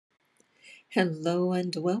Hello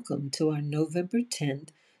and welcome to our November 10th,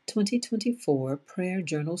 2024 Prayer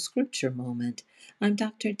Journal Scripture Moment. I'm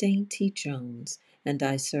Dr. Dane T. Jones, and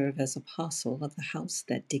I serve as Apostle of the House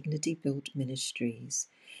That Dignity Built Ministries.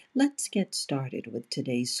 Let's get started with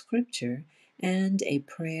today's scripture and a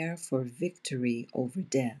prayer for victory over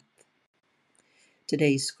death.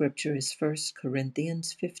 Today's scripture is 1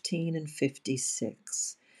 Corinthians 15 and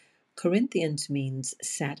 56. Corinthians means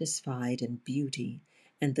satisfied in beauty,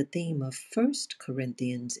 and the theme of First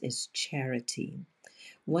Corinthians is charity.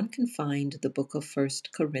 One can find the book of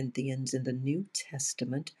First Corinthians in the New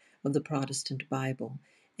Testament of the Protestant Bible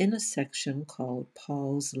in a section called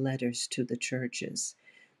Paul's Letters to the Churches.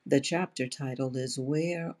 The chapter title is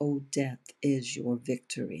Where, O Death, is Your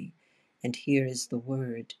Victory? And here is the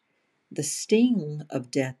word. The sting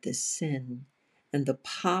of death is sin, and the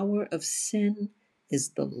power of sin is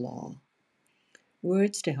the law.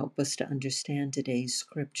 Words to help us to understand today's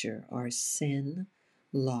scripture are sin,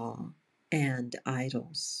 law, and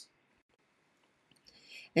idols.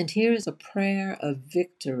 And here is a prayer of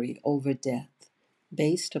victory over death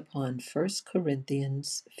based upon 1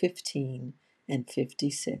 Corinthians 15 and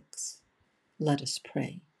 56. Let us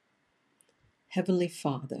pray. Heavenly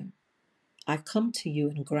Father, I come to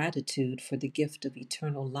you in gratitude for the gift of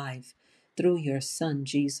eternal life through your Son,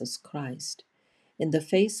 Jesus Christ. In the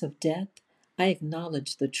face of death, I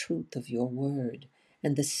acknowledge the truth of your word,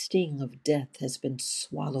 and the sting of death has been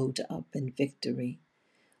swallowed up in victory.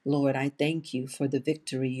 Lord, I thank you for the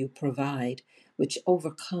victory you provide, which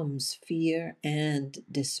overcomes fear and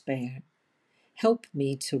despair. Help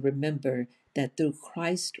me to remember that through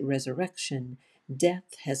Christ's resurrection,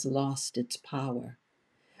 death has lost its power.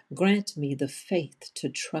 Grant me the faith to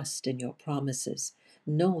trust in your promises,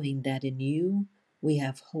 knowing that in you we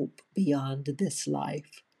have hope beyond this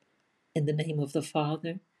life. In the name of the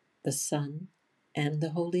Father, the Son, and the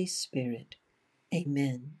Holy Spirit.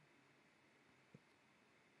 Amen.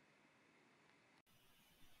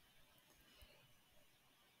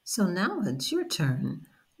 So now it's your turn.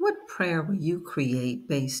 What prayer will you create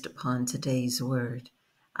based upon today's word?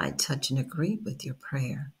 I touch and agree with your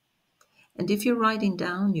prayer. And if you're writing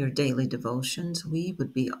down your daily devotions, we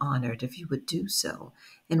would be honored if you would do so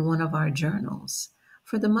in one of our journals.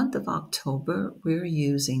 For the month of October, we're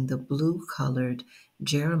using the blue colored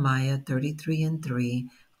Jeremiah 33 and 3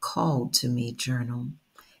 Called to Me journal.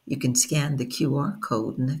 You can scan the QR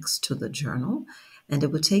code next to the journal, and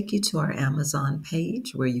it will take you to our Amazon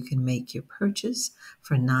page where you can make your purchase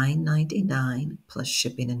for $9.99 plus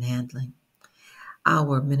shipping and handling.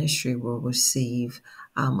 Our ministry will receive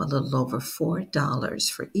a little over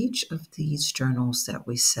 $4 for each of these journals that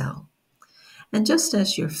we sell. And just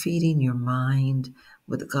as you're feeding your mind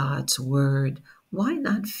with God's Word, why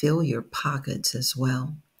not fill your pockets as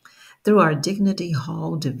well? Through our Dignity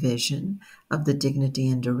Hall division of the Dignity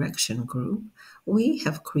and Direction Group, we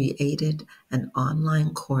have created an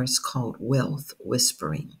online course called Wealth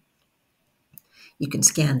Whispering. You can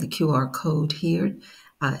scan the QR code here.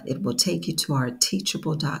 It will take you to our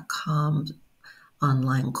teachable.com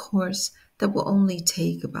online course that will only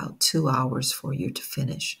take about 2 hours for you to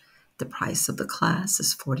finish. The price of the class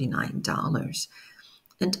is $49.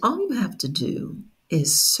 And all you have to do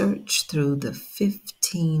is search through the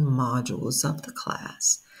 15 modules of the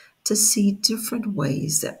class to see different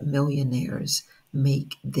ways that millionaires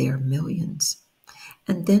make their millions,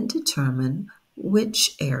 and then determine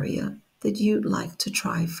which area that you'd like to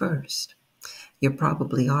try first. You're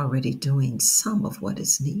probably already doing some of what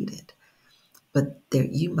is needed, but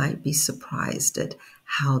you might be surprised at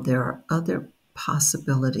how there are other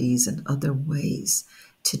possibilities and other ways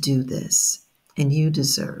to do this, and you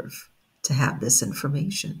deserve to have this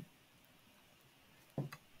information.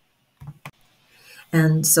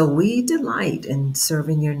 And so we delight in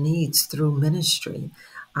serving your needs through ministry,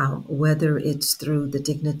 whether it's through the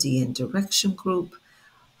Dignity and Direction Group,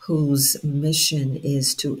 whose mission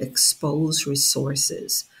is to expose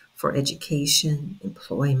resources for education,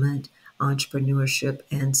 employment, entrepreneurship,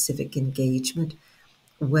 and civic engagement,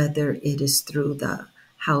 whether it is through the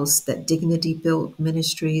House That Dignity Built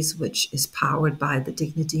Ministries, which is powered by the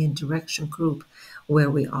Dignity and Direction Group,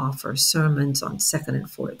 where we offer sermons on second and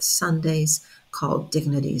fourth Sundays called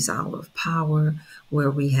Dignity's Hour of Power,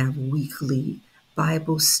 where we have weekly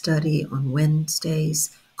Bible study on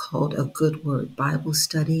Wednesdays called A Good Word Bible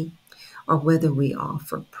Study, or whether we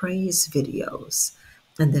offer praise videos.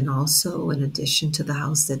 And then also, in addition to the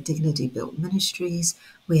House That Dignity Built Ministries,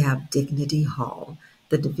 we have Dignity Hall,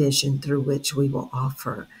 the division through which we will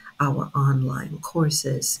offer our online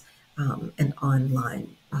courses and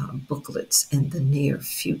online booklets in the near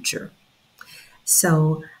future.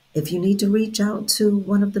 So If you need to reach out to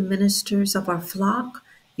one of the ministers of our flock,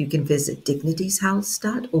 you can visit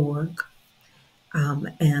dignitieshouse.org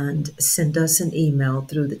and send us an email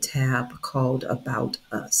through the tab called About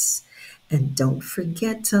Us. And don't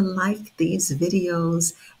forget to like these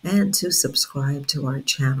videos and to subscribe to our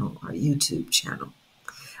channel, our YouTube channel.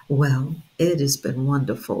 Well, it has been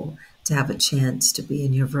wonderful to have a chance to be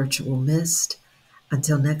in your virtual midst.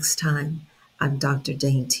 Until next time, I'm Dr.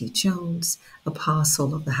 Dane T. Jones,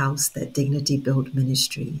 Apostle of the House That Dignity Built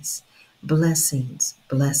Ministries. Blessings,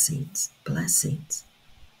 blessings, blessings.